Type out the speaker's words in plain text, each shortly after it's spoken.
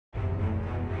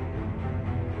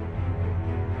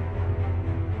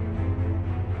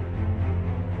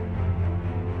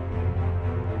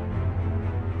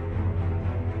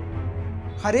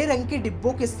हरे रंग के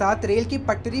डिब्बों के साथ रेल की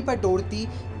पटरी पर दौड़ती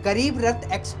गरीब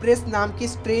रथ एक्सप्रेस नाम की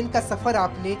इस ट्रेन का सफर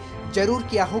आपने जरूर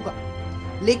किया होगा।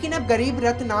 लेकिन अब गरीब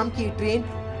रथ नाम की ट्रेन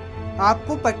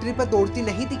आपको पटरी पर दौड़ती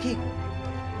नहीं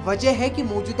दिखेगी। वजह है कि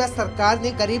मौजूदा सरकार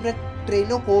ने गरीब रथ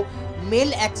ट्रेनों को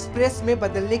मेल एक्सप्रेस में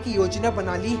बदलने की योजना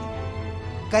बना ली है।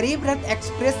 गरीब रथ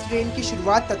एक्सप्रेस ट्रेन की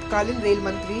शुरुआत तत्कालीन रेल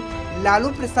मंत्री लालू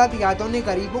प्रसाद यादव ने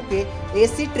गरीबों के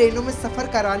एसी ट्रेनों में सफर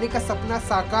कराने का सपना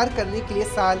साकार करने के लिए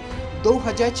साल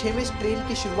 2006 में इस ट्रेन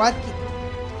की शुरुआत की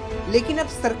थी। लेकिन अब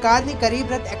सरकार ने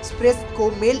गरीब रथ एक्सप्रेस को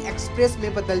मेल एक्सप्रेस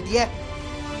में बदल दिया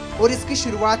है और इसकी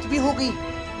शुरुआत भी हो गई।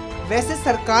 वैसे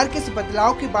सरकार के इस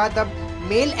बदलाव के बाद अब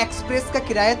मेल एक्सप्रेस का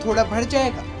किराया थोड़ा बढ़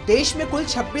जाएगा। देश में कुल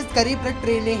 26 गरीब रथ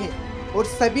ट्रेनें हैं और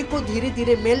सभी को धीरे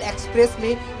धीरे मेल एक्सप्रेस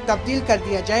में तब्दील कर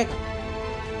दिया जाएगा।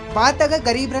 बात अगर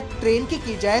गरीब रथ ट्रेन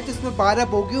की जाए तो इसमें 12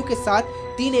 बोगियों के साथ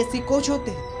 3 एसी कोच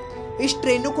होते हैं। इस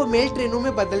ट्रेनों को मेल ट्रेनों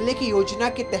में बदलने की योजना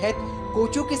के तहत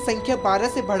कोचों की संख्या 12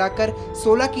 से बढ़ाकर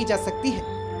 16 की जा सकती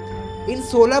है। इन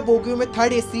 16 बोगियों में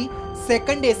थर्ड एसी,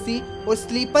 सेकंड एसी और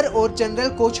स्लीपर और जनरल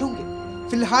कोच होंगे।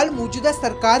 फिलहाल मौजूदा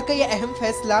सरकार का यह अहम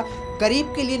फैसला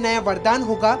गरीब के लिए नया वरदान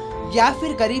होगा या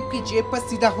फिर गरीब की जेब पर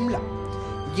सीधा हमला,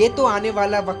 ये तो आने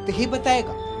वाला वक्त ही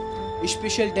बताएगा।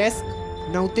 Special desk,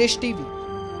 Navtej TV.